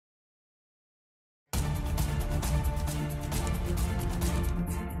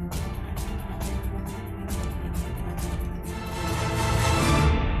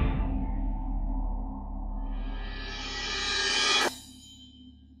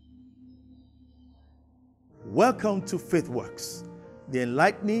Welcome to Faith Works, the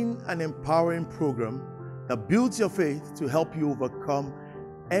enlightening and empowering program that builds your faith to help you overcome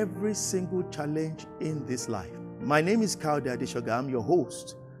every single challenge in this life. My name is Kayode Adeshoga. I'm your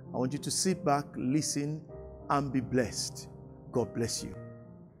host. I want you to sit back, listen, and be blessed. God bless you.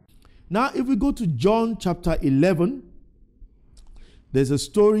 Now, if we go to John chapter 11, there's a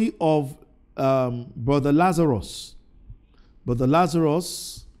story of Brother Lazarus. Brother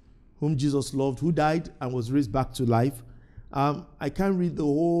Lazarus, whom Jesus loved, who died and was raised back to life. I can't read the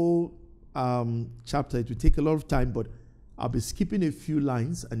whole chapter. It will take a lot of time, but I'll be skipping a few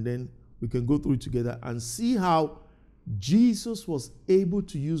lines and then we can go through it together and see how Jesus was able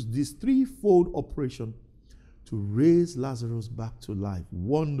to use this threefold operation to raise Lazarus back to life.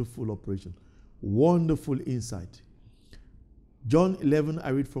 Wonderful operation. Wonderful insight. John 11, I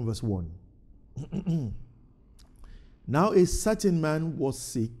read from verse 1. Now a certain man was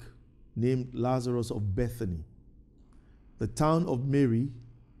sick, named Lazarus of Bethany, the town of Mary,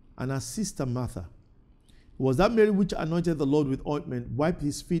 and her sister Martha. It was that Mary which anointed the Lord with ointment, wiped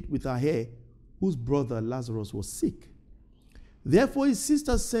his feet with her hair, whose brother Lazarus was sick. Therefore his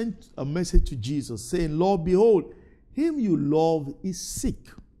sister sent a message to Jesus, saying, Lord, behold, him you love is sick.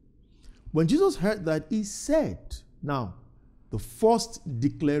 When Jesus heard that, he said, now, the first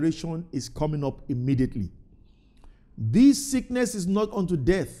declaration is coming up immediately. This sickness is not unto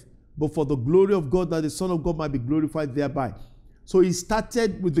death, but for the glory of God, that the Son of God might be glorified thereby. So he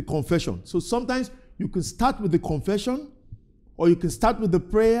started with the confession. So sometimes you can start with the confession, or you can start with the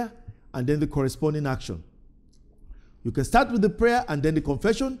prayer and then the corresponding action. You can start with the prayer and then the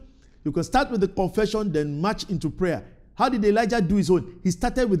confession. You can start with the confession, then march into prayer. How did Elijah do his own? He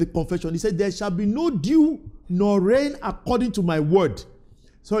started with the confession. He said, there shall be no dew nor rain according to my word.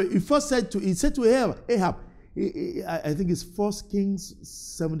 So he first said to Ahab, I think it's 1 Kings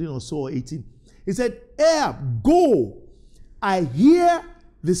 17 or so, or 18. He said, Ahab, go. I hear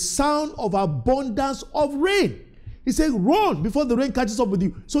the sound of abundance of rain. He said, run before the rain catches up with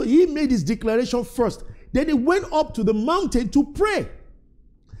you. So he made his declaration first. Then he went up to the mountain to pray.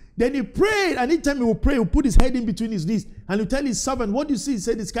 Then he prayed, and each time he would pray, he would put his head in between his knees, and he would tell his servant, what do you see? He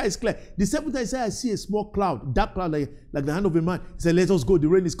said, the sky is clear. The seventh time he said, I see a small cloud, dark cloud like the hand of a man. He said, let us go, the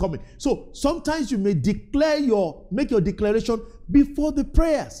rain is coming. So sometimes you may make your declaration before the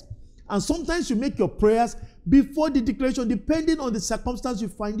prayers. And sometimes you make your prayers before the declaration, depending on the circumstance you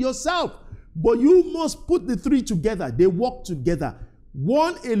find yourself. But you must put the three together. They work together.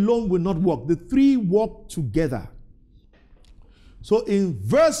 One alone will not work. The three work together. So in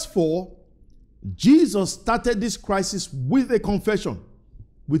verse 4, Jesus started this crisis with a confession,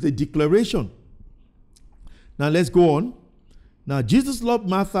 with a declaration. Now let's go on. Now Jesus loved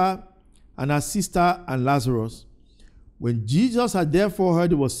Martha and her sister and Lazarus. When Jesus had therefore heard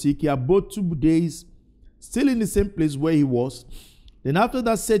he was sick, he abode 2 days still in the same place where he was. Then after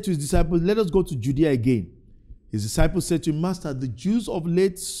that said to his disciples, let us go to Judea again. His disciples said to him, Master, the Jews of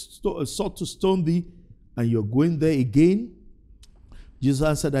late sought to stone thee, and you're going there again? Jesus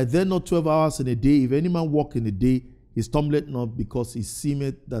answered, are there not 12 hours in a day? If any man walk in the day, he stumbleth not, because he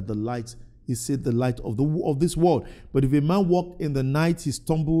seemeth that the light is the light of this world. But if a man walk in the night, he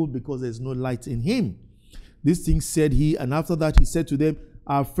stumbled, because there is no light in him. These things said he, and after that he said to them,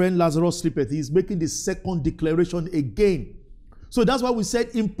 our friend Lazarus sleepeth. He is making the second declaration again. So that's why we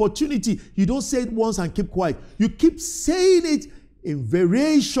said importunity. You don't say it once and keep quiet. You keep saying it in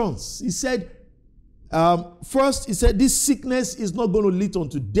variations. He said, first, he said, this sickness is not going to lead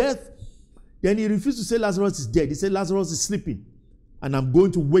unto death. Then he refused to say Lazarus is dead. He said Lazarus is sleeping, and I'm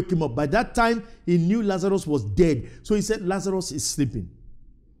going to wake him up. By that time, he knew Lazarus was dead. So he said Lazarus is sleeping.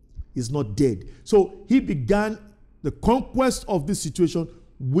 He's not dead. So he began the conquest of this situation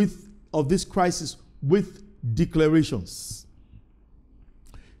of this crisis with declarations.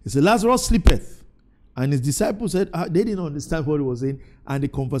 He said, Lazarus sleepeth. And his disciples said, they didn't understand what he was saying. And the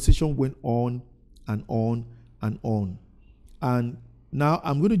conversation went on and on and on. And now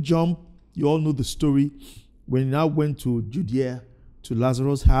I'm going to jump. You all know the story. When he now went to Judea, to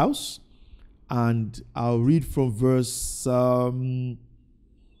Lazarus' house. And I'll read from verse 30.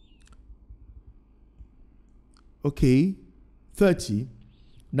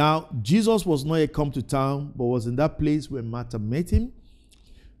 Now, Jesus was not yet come to town, but was in that place where Martha met him.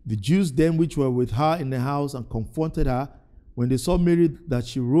 The Jews then which were with her in the house and confronted her, when they saw Mary, that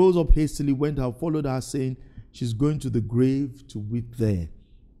she rose up hastily, went out, followed her, saying, she's going to the grave to weep there.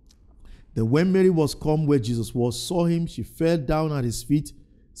 Then when Mary was come where Jesus was, saw him, she fell down at his feet,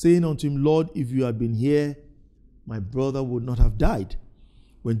 saying unto him, Lord, if you had been here, my brother would not have died.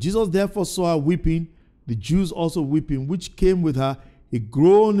 When Jesus therefore saw her weeping, the Jews also weeping, which came with her, he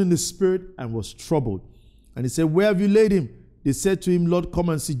groaned in the spirit and was troubled. And he said, where have you laid him? They said to him, Lord, come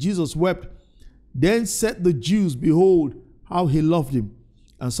and see. Jesus wept. Then said the Jews, behold, how he loved him.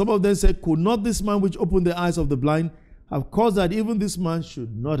 And some of them said, could not this man which opened the eyes of the blind have caused that even this man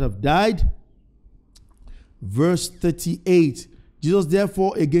should not have died? Verse 38. Jesus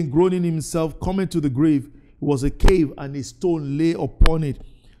therefore, again groaning himself, coming to the grave, it was a cave, and a stone lay upon it.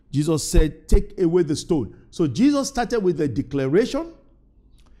 Jesus said, take away the stone. So Jesus started with a declaration,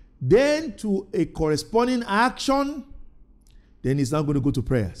 then to a corresponding action, then he's now going to go to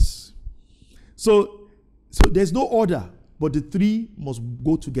prayers. So there's no order, but the three must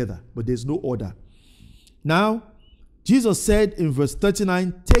go together, but there's no order. Now, Jesus said in verse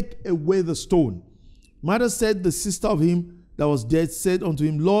 39, take away the stone. Martha said, the sister of him that was dead said unto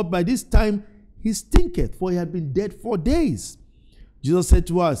him, Lord, by this time he stinketh, for he had been dead 4 days. Jesus said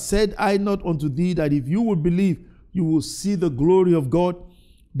to her, said I not unto thee that if you would believe, you will see the glory of God?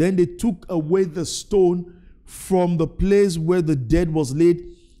 Then they took away the stone from the place where the dead was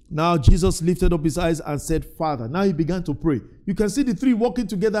laid. Now Jesus lifted up his eyes and said, Father. Now he began to pray. You can see the three walking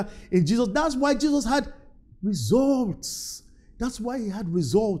together in Jesus. That's why Jesus had results. That's why he had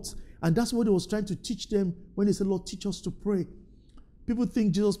results. And that's what he was trying to teach them when he said, Lord, teach us to pray. People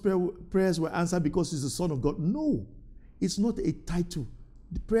think Jesus' prayers were answered because he's the Son of God. No, it's not a title.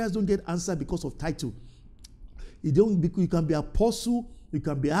 The prayers don't get answered because of title. You can be apostle, you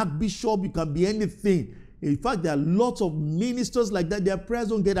can be archbishop, you can be anything. In fact, there are lots of ministers like that. Their prayers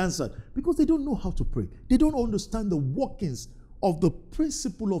don't get answered because they don't know how to pray. They don't understand the workings of the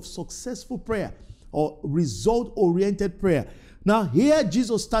principle of successful prayer or result-oriented prayer. Now, here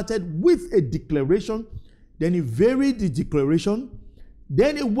Jesus started with a declaration. Then he varied the declaration.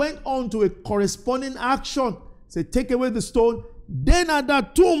 Then he went on to a corresponding action. Said, take away the stone. Then at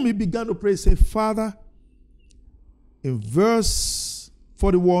that tomb, he began to pray. Say, Father, in verse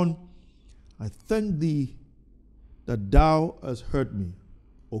 41, I thank thee that thou hast heard me.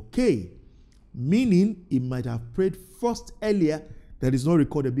 Okay. Meaning, he might have prayed first earlier that is not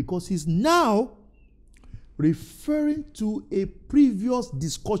recorded because he's now referring to a previous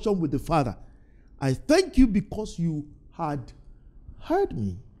discussion with the Father. I thank you because you had heard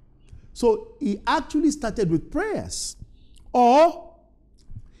me. So he actually started with prayers. Or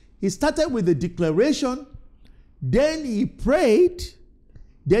he started with a declaration, then he prayed,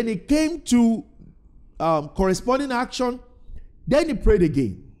 then he came to corresponding action, then he prayed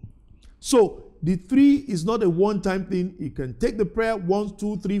again. So the three is not a one-time thing. You can take the prayer 1,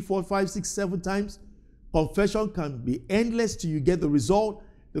 2, 3, 4, 5, 6, 7 times. Confession can be endless till you get the result.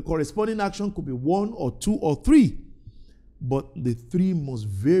 The corresponding action could be 1 or 2 or 3. But the three must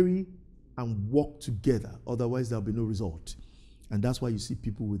vary and work together. Otherwise, there will be no result. And that's why you see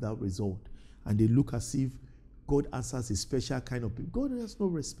people without result. And they look as if God answers a special kind of people. God has no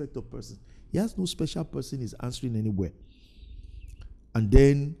respect of person. He has no special person he's answering anywhere. And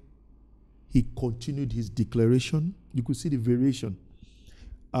then he continued his declaration. You could see the variation.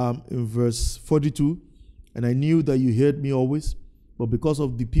 In verse 42, and I knew that you heard me always, but because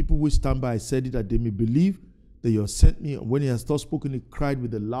of the people which stand by, I said it that they may believe that you have sent me. And when he has thus spoken, he cried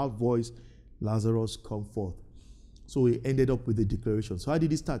with a loud voice, Lazarus, come forth. So he ended up with a declaration. So how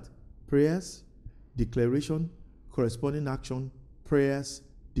did he start? Prayers, declaration, corresponding action, prayers,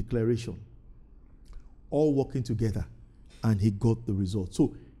 declaration. All working together. And he got the result.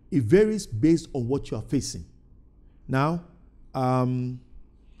 So it varies based on what you are facing. Now,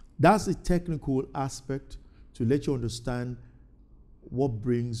 that's the technical aspect to let you understand what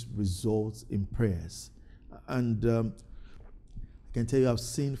brings results in prayers. And I can tell you I've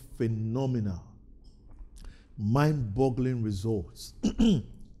seen phenomenal, mind-boggling results.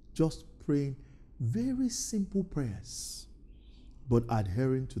 Just praying very simple prayers, but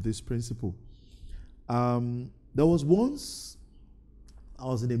adhering to this principle. There was once I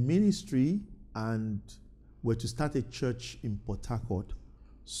was in a ministry and we're to start a church in Port Harcourt.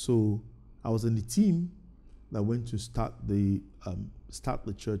 So I was in the team that went to start the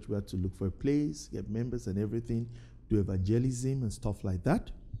church. We had to look for a place, get members and everything, do evangelism and stuff like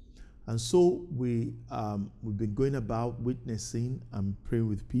that. And so we've been going about witnessing and praying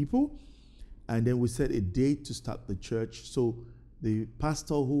with people. And then we set a date to start the church. So the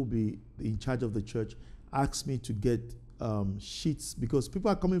pastor who will be in charge of the church asked me to get sheets because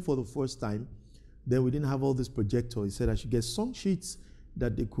people are coming for the first time. Then we didn't have all this projector. He said I should get song sheets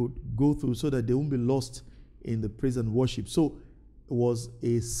that they could go through so that they won't be lost in the praise and worship. So it was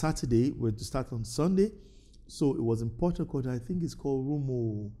a Saturday. We had to start on Sunday. So it was in Port Harcourt. I think it's called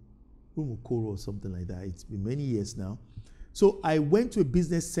Rumo Koro or something like that. It's been many years now. So I went to a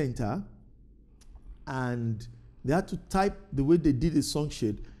business center and they had to type the way they did the song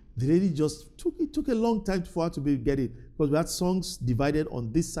sheet. The lady just took a long time for her to get it, because we had songs divided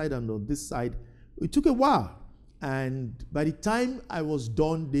on this side and on this side. It took a while. And by the time I was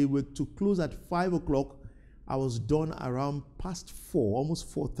done, they were to close at 5 o'clock. I was done around past 4,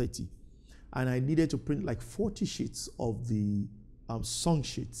 almost 4:30. And I needed to print like 40 sheets of the song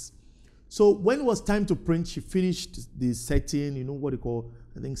sheets. So when it was time to print, she finished the setting, you know what they call,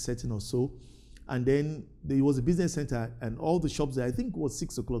 I think setting or so. And then there was a business center, and all the shops there, I think it was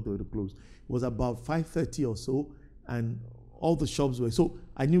 6 o'clock they were to close. It was about 5:30 or so, and all the shops were. So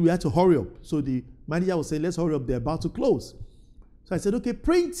I knew we had to hurry up. So the manager was saying, let's hurry up, they're about to close. So I said, okay,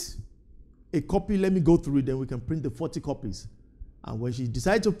 print a copy, let me go through it, then we can print the 40 copies. And when she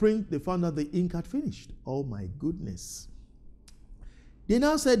decided to print, they found out the ink had finished. Oh my goodness. They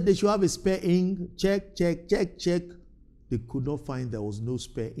now said they should have a spare ink. Check. They could not find, there was no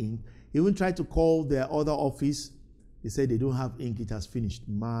spare ink. Even tried to call their other office. They said they don't have ink, it has finished.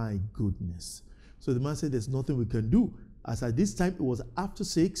 My goodness. So the man said there's nothing we can do. As at this time, it was after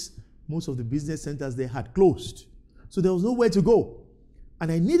 6. Most of the business centers they had closed. So there was nowhere to go.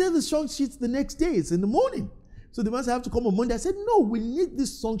 And I needed the song sheets the next day. It's in the morning. So the man said, I have to come on Monday. I said, no, we need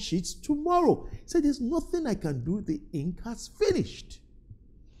these song sheets tomorrow. He said, there's nothing I can do. The ink has finished.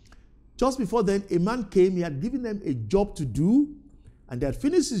 Just before then, a man came. He had given them a job to do. And they had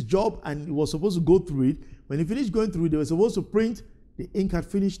finished his job, and he was supposed to go through it. When he finished going through it, they were supposed to print. The ink had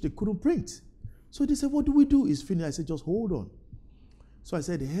finished. They couldn't print. So they said, what do we do? It's finished. I said, just hold on. So I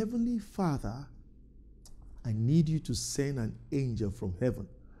said, Heavenly Father, I need you to send an angel from heaven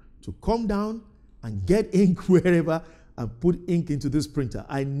to come down and get ink wherever and put ink into this printer.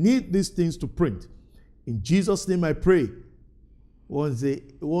 I need these things to print. In Jesus' name I pray. One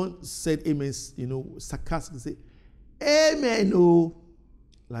said amen, sarcastically, say, amen, oh.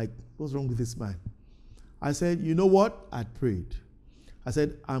 Like, what's wrong with this man? I said, you know what? I prayed. I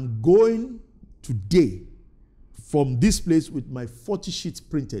said, I'm going today from this place with my 40 sheets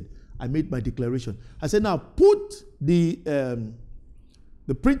printed. I made my declaration. I said, now put the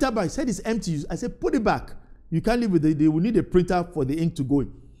printer back. I said, it's empty. I said, put it back. You can't live with it. They will need a printer for the ink to go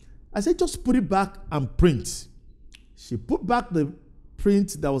in. I said, just put it back and print. She put back the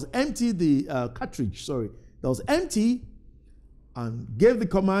print that was empty, the cartridge, that was empty, and gave the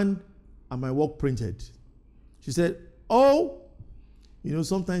command, and my work printed. She said, oh,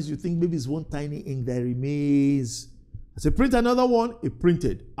 sometimes you think maybe it's one tiny ink that remains. I said, print another one. It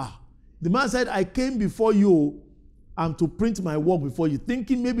printed. The man said, I came before you to print my work before you,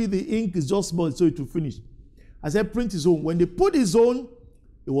 thinking maybe the ink is just small so it will finish. I said, print his own. When they put his own,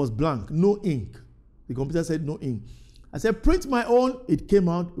 it was blank, no ink. The computer said no ink. I said, print my own. It came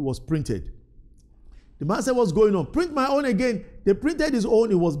out, it was printed. The man said, what's going on? Print my own again. They printed his own,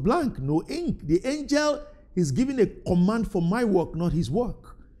 it was blank, no ink. The angel is giving a command for my work, not his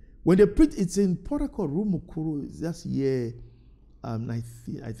work. When they print, it's in Protocol Rumukuru, that's year, I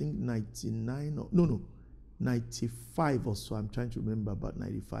think 99, or, no, 95 or so. I'm trying to remember, about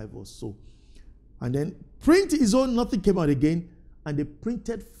 95 or so. And then print his own, nothing came out again. And they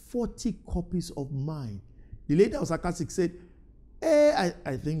printed 40 copies of mine. The lady that was sarcastic said,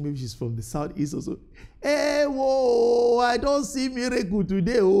 I think maybe she's from the southeast also. Whoa, I don't see miracle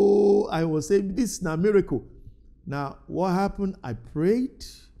today. Oh, I was saying, this is not a miracle. Now, what happened? I prayed,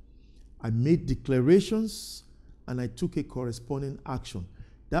 I made declarations, and I took a corresponding action.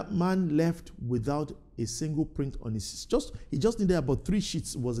 That man left without a single print on his, he just needed about 3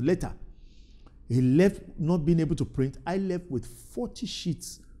 sheets, it was a letter. He left not being able to print. I left with 40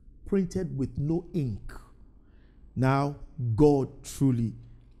 sheets printed with no ink. Now, God truly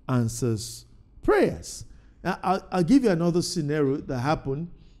answers prayers. Now, I'll give you another scenario that happened.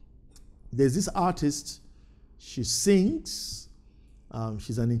 There's this artist. She sings.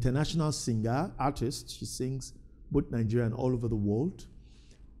 She's an international singer, artist. She sings both Nigeria and all over the world.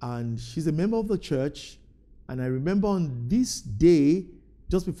 And she's a member of the church. And I remember on this day,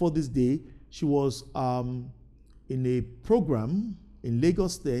 just before this day, she was in a program in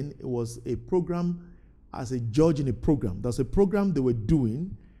Lagos then. It was a program as a judge in a program. That's a program they were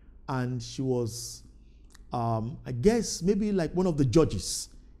doing, and she was, I guess, maybe like one of the judges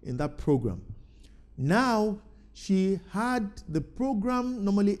in that program. Now, she had, the program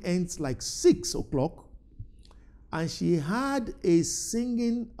normally ends like 6 o'clock, and she had a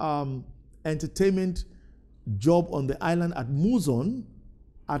singing entertainment job on the island at Muzon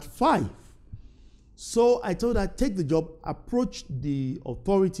at 5. So I told her, take the job, approach the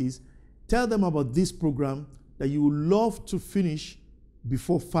authorities, tell them about this program that you would love to finish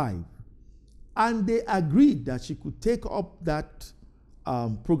before 5. And they agreed that she could take up that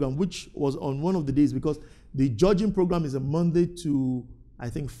program, which was on one of the days, because the judging program is a Monday to, I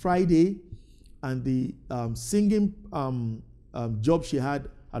think, Friday, and the singing job she had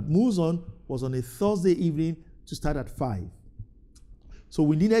at Muzon was on a Thursday evening to start at 5. So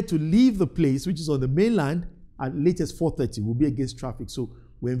we needed to leave the place, which is on the mainland, at latest 4:30. We'll be against traffic. So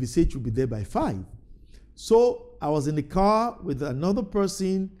we envisaged we'll be there by 5. So I was in the car with another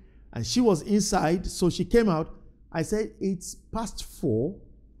person, and she was inside. So she came out. I said, it's past 4.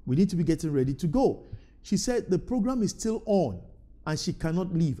 We need to be getting ready to go. She said, the program is still on, and she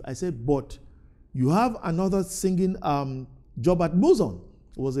cannot leave. I said, but you have another singing job at Muzon.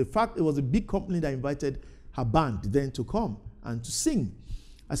 It was a big company that invited her band then to come and to sing.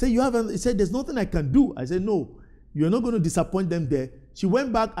 I said, you haven't? He said, there's nothing I can do. I said, no, you're not going to disappoint them there. She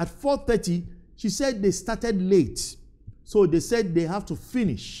went back at 4:30. She said they started late. So they said they have to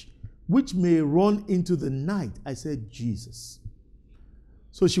finish, which may run into the night. I said, Jesus.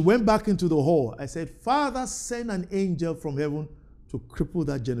 So she went back into the hall. I said, Father, send an angel from heaven to cripple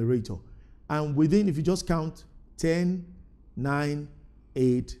that generator. And within, if you just count, 10, 9,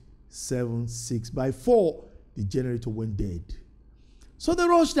 8, 7, 6. By 4, the generator went dead. So they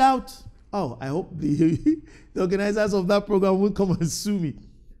rushed out. Oh, I hope the organizers of that program won't come and sue me.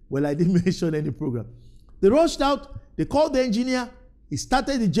 Well, I didn't mention any program. They rushed out. They called the engineer. He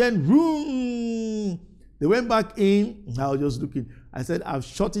started the gen room. They went back in. I was just looking. I said, I've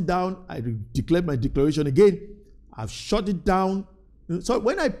shut it down. I declared my declaration again. I've shut it down. So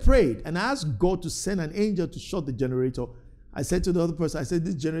when I prayed and I asked God to send an angel to shut the generator, I said to the other person, I said,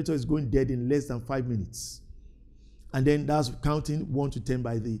 this generator is going dead in less than 5 minutes. And then that's counting 1 to 10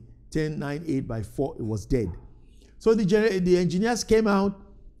 by the 10, 9, 8 by 4, it was dead. So the engineers came out,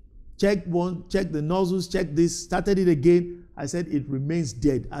 checked the nozzles, checked this, started it again. I said, it remains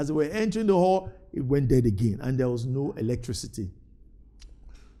dead. As they were entering the hall, it went dead again, and there was no electricity.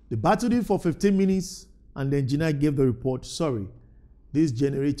 They battled it for 15 minutes, and the engineer gave the report, sorry, this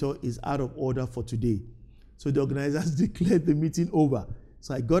generator is out of order for today. So the organizers declared the meeting over.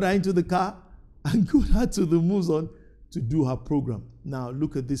 So I got her into the car and got her to the Muzon to do her program. Now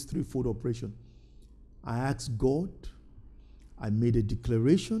look at this threefold operation. I asked God, I made a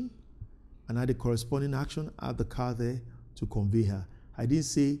declaration, and I had a corresponding action at the car there to convey her. I didn't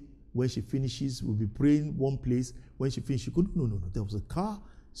say when she finishes, we'll be praying one place. When she finishes, she could. No. There was a car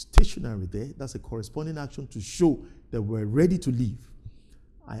stationary there. That's a corresponding action to show that we're ready to leave.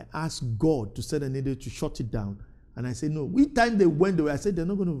 I asked God to send an angel to shut it down. And I said, no. Each time they went away, I said, they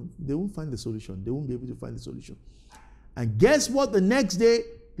won't find the solution. They won't be able to find the solution. And guess what? The next day,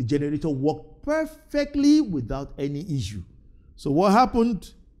 the generator worked perfectly without any issue. So what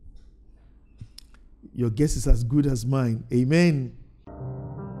happened? Your guess is as good as mine. Amen.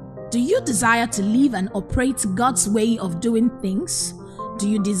 Do you desire to live and operate God's way of doing things? Do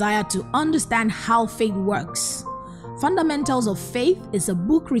you desire to understand how faith works? Fundamentals of Faith is a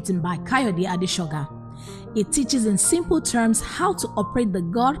book written by Kayode Adeshoga. It teaches in simple terms how to operate the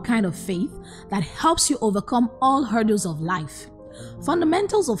God kind of faith that helps you overcome all hurdles of life.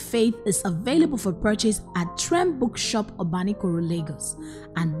 Fundamentals of Faith is available for purchase at Trem Bookshop, Obanikoro, Lagos,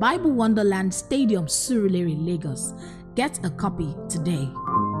 and Bible Wonderland Stadium, Surulere, Lagos. Get a copy today.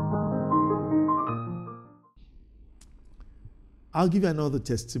 I'll give you another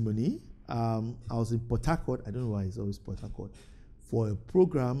testimony. I was in Port Harcourt. I don't know why it's always Port Harcourt. For a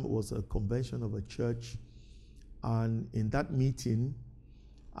program, it was a convention of a church. And in that meeting,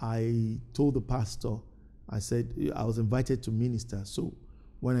 I told the pastor, I said, I was invited to minister. So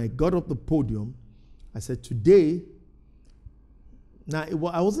when I got up the podium, I said, today, now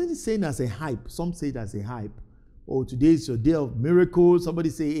I wasn't saying as a hype. Some say it as a hype. Oh, today is your day of miracles. Somebody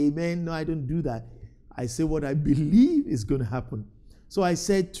say amen. No, I don't do that. I say what I believe is going to happen. So I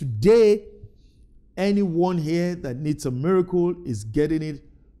said, today, anyone here that needs a miracle is getting it.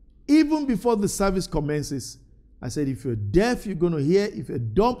 Even before the service commences, I said, if you're deaf, you're going to hear. If you're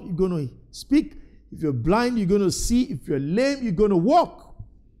dumb, you're going to speak. If you're blind, you're going to see. If you're lame, you're going to walk.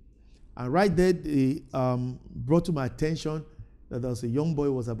 And right there, they brought to my attention that there was a young boy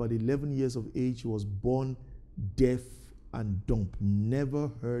who was about 11 years of age. He was born deaf and dumb. Never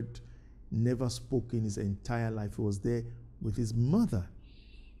heard, never spoke in his entire life. He was there with his mother.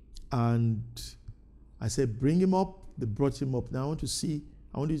 And I said, bring him up. They brought him up. Now I want you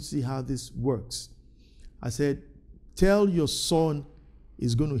to see how this works. I said, tell your son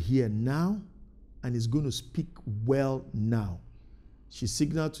he's going to hear now and he's going to speak well now. She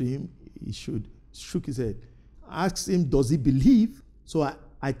signaled to him he shook his head. Asked him, does he believe? So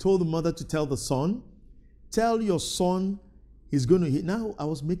I told the mother to tell the son, tell your son he's going to hear. Now I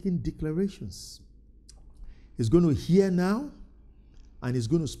was making declarations. He's going to hear now and he's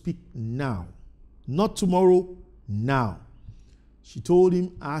going to speak now. Not tomorrow, now. She told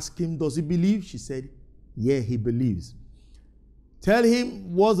him, ask him, does he believe? She said, yeah, he believes. Tell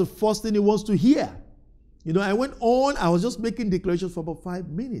him what's the first thing he wants to hear. You know, I went on. I was just making declarations for about 5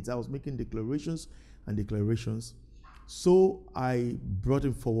 minutes. I was making declarations and declarations. So I brought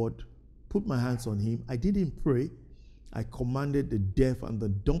him forward, put my hands on him. I didn't pray. I commanded the deaf and the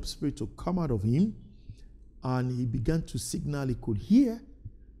dumb spirit to come out of him. And he began to signal he could hear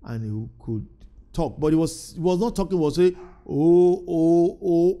and he could talk. But he was not talking. He was saying, oh, oh,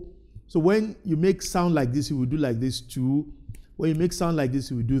 oh. So when you make sound like this, he will do like this 2. When you make sound like this,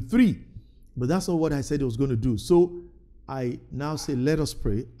 he will do 3. But that's not what I said he was going to do. So I now say, let us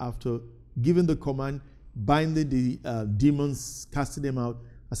pray. After giving the command, binding the demons, casting them out,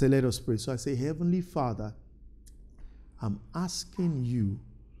 I say, let us pray. So I say, Heavenly Father, I'm asking you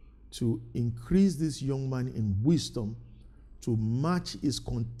to increase this young man in wisdom to match his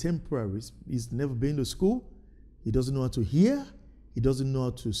contemporaries. He's never been to school. He doesn't know how to hear. He doesn't know how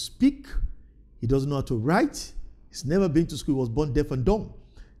to speak. He doesn't know how to write. He's never been to school. He was born deaf and dumb.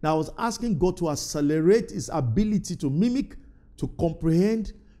 Now I was asking God to accelerate his ability to mimic, to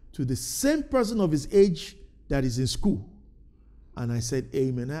comprehend to the same person of his age that is in school. And I said,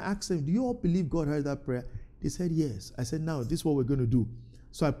 amen. I asked them, do you all believe God heard that prayer? They said, yes. I said, now this is what we're going to do.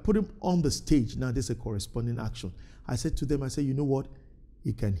 So I put him on the stage. Now this is a corresponding action. I said to them, I said, you know what?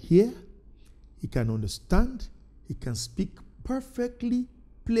 He can hear, he can understand, he can speak perfectly,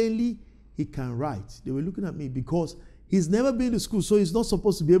 plainly, he can write. They were looking at me because he's never been to school, so he's not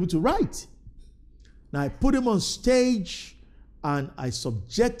supposed to be able to write. Now I put him on stage and I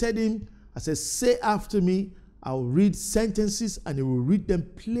subjected him. I said, say after me. I'll read sentences and he will read them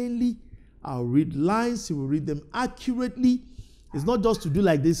plainly. I'll read lines, he will read them accurately. It's not just to do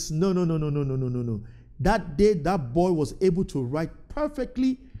like this. No. That day, that boy was able to write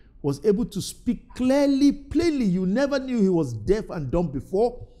perfectly, was able to speak clearly, plainly. You never knew he was deaf and dumb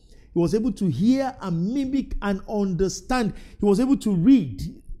before. He was able to hear and mimic and understand. He was able to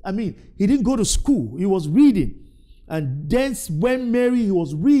read. I mean, he didn't go to school. He was reading. And then when Mary, he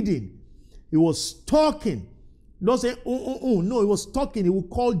was reading. He was talking. Not saying, No, he was talking. He would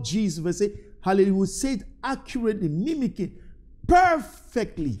call Jesus and say, hallelujah. He would say it accurately, mimicking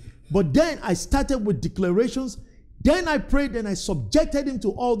perfectly. But then I started with declarations. Then I prayed. Then I subjected him to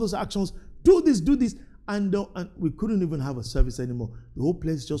all those actions. Do this. And we couldn't even have a service anymore. The whole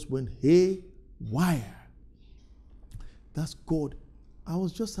place just went haywire. That's God. I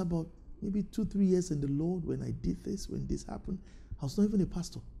was just about maybe 2-3 years in the Lord when I did this, when this happened. I was not even a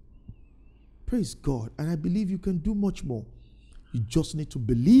pastor. Praise God. And I believe you can do much more. You just need to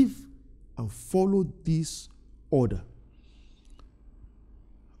believe and follow this order.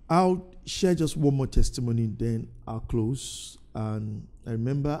 I'll share just one more testimony, then I'll close. And I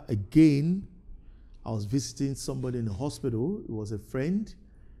remember again, I was visiting somebody in the hospital. It was a friend.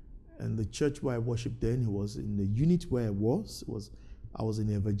 And the church where I worshiped then, he was in the unit where I was. I was in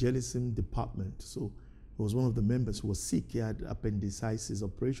the evangelism department. So he was one of the members who was sick. He had appendicitis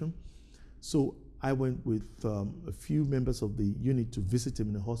operation. So I went with a few members of the unit to visit him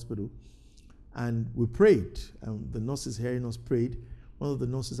in the hospital. And we prayed. And the nurses hearing us prayed. One of the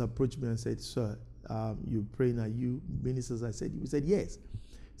nurses approached me and said, sir, you praying, are you ministers? We said, yes.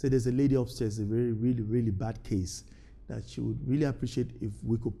 He said, there's a lady upstairs, a very, really, really bad case that she would really appreciate if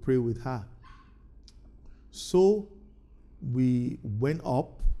we could pray with her. So we went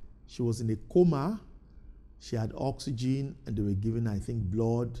up. She was in a coma. She had oxygen and they were giving her, I think,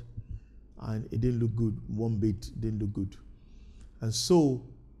 blood. And it didn't look good. One bit didn't look good. And so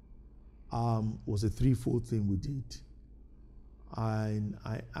was a threefold thing we did. And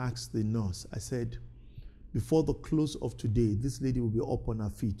I asked the nurse, I said, before the close of today, this lady will be up on her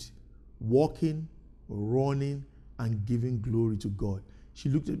feet, walking, running, and giving glory to God. She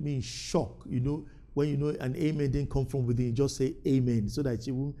looked at me in shock. You know, when you know an amen didn't come from within, you just say amen so that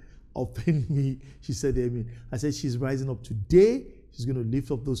she won't offend me. She said amen. I said, she's rising up today. She's going to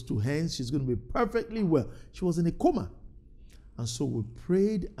lift up those 2 hands. She's going to be perfectly well. She was in a coma. And so we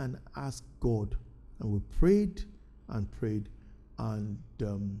prayed and asked God. And we prayed and prayed. And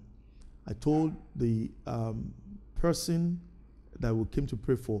I told the person that we came to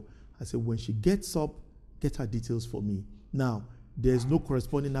pray for, I said, when she gets up, get her details for me. Now, there's no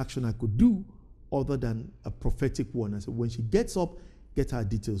corresponding action I could do other than a prophetic one. I said, when she gets up, get her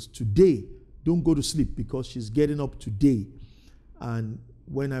details. Today, don't go to sleep because she's getting up today. And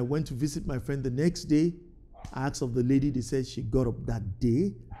when I went to visit my friend the next day, I asked of the lady, they said she got up that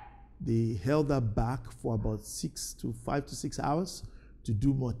day. They held her back for about 5 to 6 hours to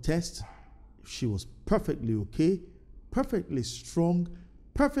do more tests. She was perfectly okay, perfectly strong,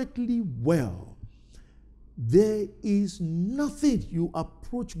 perfectly well. There is nothing you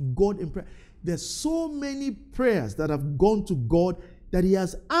approach God in prayer. There's so many prayers that have gone to God that he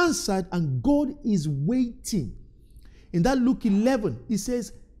has answered, and God is waiting. In that Luke 11, he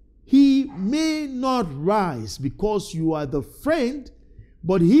says, he may not rise because you are the friend,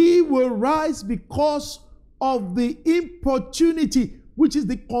 but he will rise because of the importunity, which is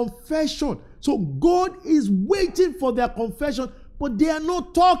the confession. So God is waiting for their confession, but they are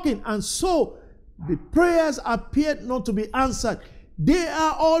not talking. And so the prayers appeared not to be answered. They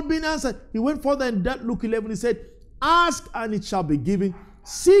are all being answered. He went further in that Luke 11. He said, ask and it shall be given.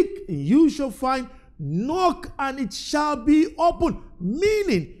 Seek and you shall find. Knock and it shall be opened.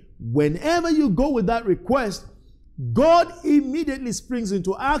 Meaning, whenever you go with that request, God immediately springs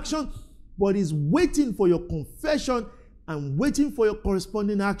into action, but is waiting for your confession and waiting for your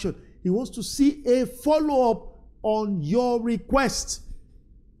corresponding action. He wants to see a follow-up on your request.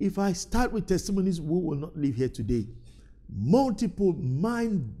 If I start with testimonies, we will not leave here today. Multiple,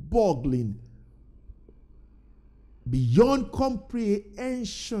 mind-boggling, beyond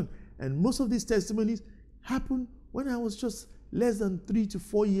comprehension. And most of these testimonies happened when I was just less than 3 to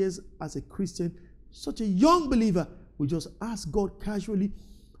 4 years as a Christian, such a young believer. We just ask God casually.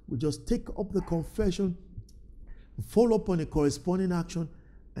 We just take up the confession, follow up on a corresponding action,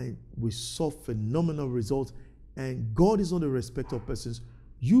 and we saw phenomenal results. And God is not a respecter of persons.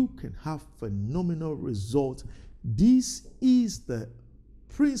 You can have phenomenal results. This is the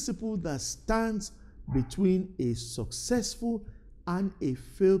principle that stands between a successful and a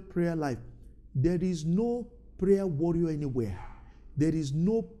failed prayer life. There is no prayer warrior anywhere. There is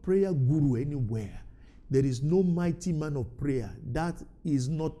no prayer guru anywhere. There is no mighty man of prayer. That is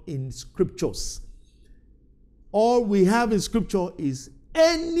not in scriptures. All we have in scripture is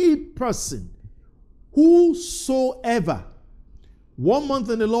any person, whosoever, 1 month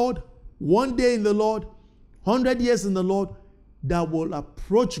in the Lord, 1 day in the Lord, 100 years in the Lord, that will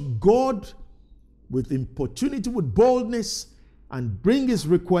approach God with importunity, with boldness, and bring his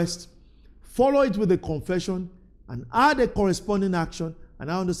request, follow it with a confession, and add a corresponding action. And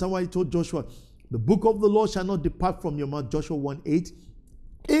I understand why he told Joshua, the book of the Lord shall not depart from your mouth, Joshua 1:8.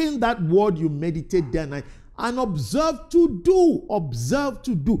 In that word you meditate day and night, and observe to do. Observe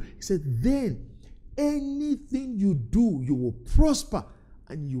to do. He said, then anything you do, you will prosper,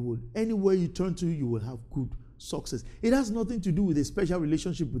 and you will, anywhere you turn to, you will have good success. It has nothing to do with a special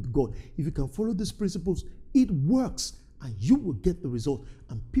relationship with God. If you can follow these principles, it works, and you will get the result.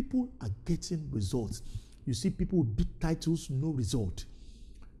 And people are getting results. You see people with big titles, no result.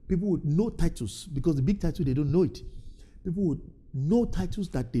 People with no titles, because the big title, they don't know it. People with no titles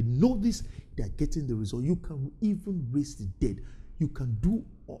that they know this, they are getting the result. You can even raise the dead. You can do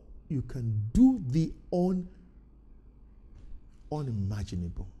the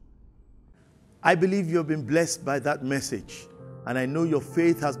unimaginable. I believe you have been blessed by that message, and I know your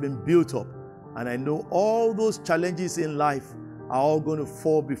faith has been built up, and I know all those challenges in life are all going to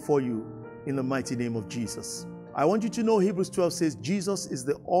fall before you in the mighty name of Jesus. I want you to know Hebrews 12 says Jesus is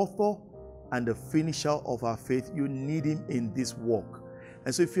the author and the finisher of our faith. You need him in this walk.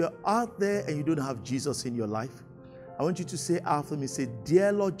 And so if you're out there and you don't have Jesus in your life, I want you to say after me, say,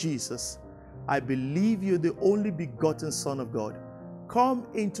 dear Lord Jesus, I believe you're the only begotten Son of God. Come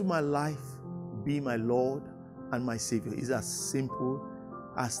into my life, be my Lord and my Savior. It's as simple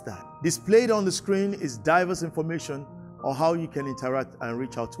as that. Displayed on the screen is diverse information on how you can interact and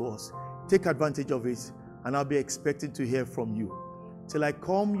reach out to us. Take advantage of it, and I'll be expecting to hear from you. Till I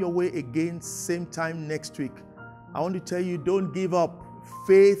come your way again, same time next week, I want to tell you, don't give up.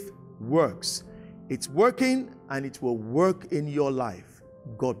 Faith works. It's working, and it will work in your life.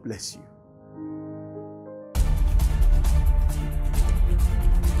 God bless you.